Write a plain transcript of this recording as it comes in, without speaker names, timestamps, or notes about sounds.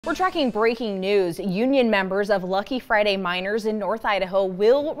We're tracking breaking news. Union members of Lucky Friday miners in North Idaho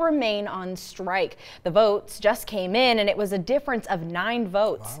will remain on strike. The votes just came in and it was a difference of 9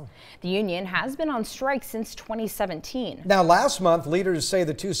 votes. Wow. The union has been on strike since 2017. Now, last month, leaders say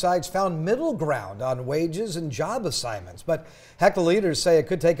the two sides found middle ground on wages and job assignments. But heck, the leaders say it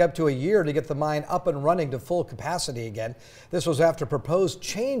could take up to a year to get the mine up and running to full capacity again. This was after proposed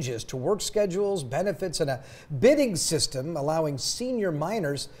changes to work schedules, benefits, and a bidding system allowing senior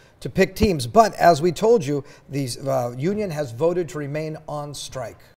miners to pick teams. But as we told you, the union has voted to remain on strike.